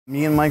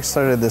Me and Mike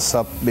started this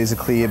up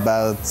basically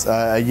about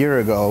a year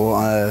ago.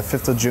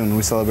 5th of June,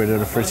 we celebrated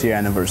our first year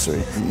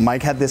anniversary.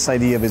 Mike had this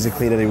idea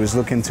basically that he was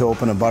looking to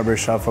open a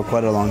barbershop for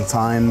quite a long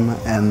time,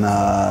 and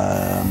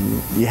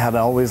he had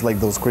always like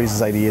those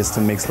crazy ideas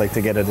to mix like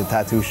together the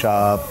tattoo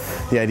shop,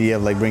 the idea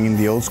of like bringing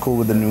the old school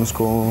with the new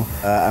school.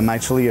 I'm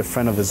actually a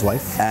friend of his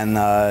wife,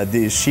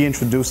 and she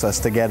introduced us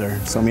together.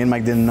 So me and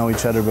Mike didn't know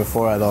each other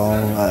before at all.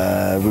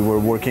 We were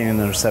working in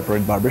our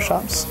separate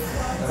barbershops.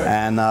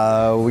 And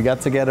we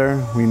got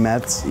together, we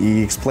met,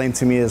 he explained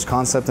to me his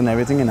concept and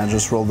everything, and I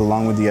just rolled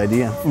along with the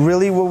idea.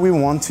 Really what we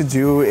want to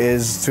do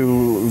is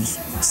to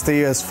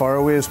stay as far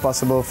away as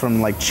possible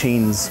from like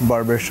chains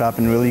barbershop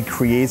and really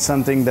create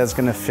something that's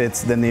going to fit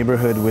the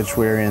neighborhood which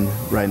we're in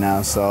right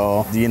now.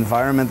 So the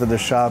environment of the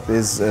shop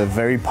is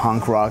very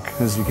punk rock,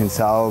 as you can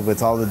tell,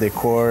 with all the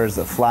decors,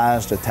 the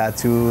flash, the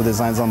tattoo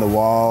designs on the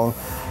wall.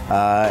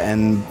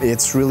 And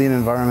it's really an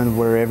environment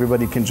where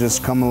everybody can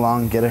just come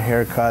along, get a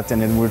haircut, and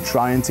then we're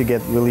trying to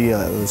get really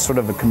a sort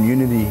of a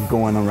community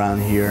going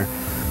around here,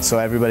 so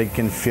everybody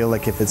can feel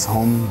like if it's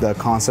home. The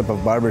concept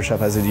of barbershop,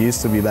 as it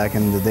used to be back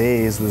in the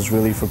days, was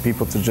really for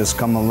people to just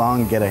come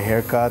along, get a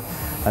haircut,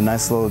 a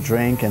nice little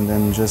drink, and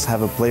then just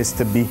have a place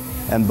to be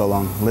and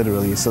belong,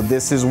 literally. So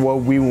this is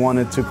what we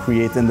wanted to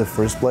create in the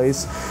first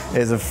place,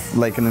 is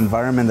like an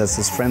environment that's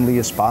as friendly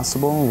as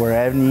possible, where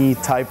any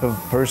type of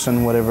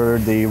person, whatever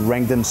they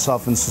rank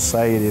themselves in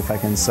society, if I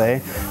can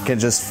say, can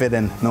just fit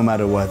in no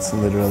matter what,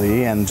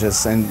 literally, and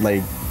just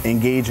like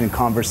engage in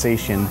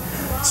conversation.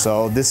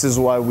 So this is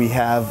why we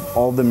have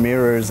all the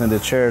mirrors and the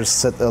chairs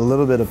set a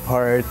little bit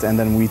apart, and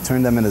then we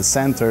turn them in the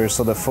center,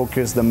 so the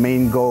focus, the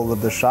main goal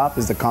of the shop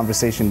is the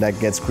conversation that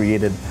gets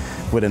created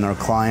within our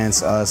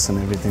clients, us, and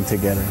everything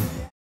together.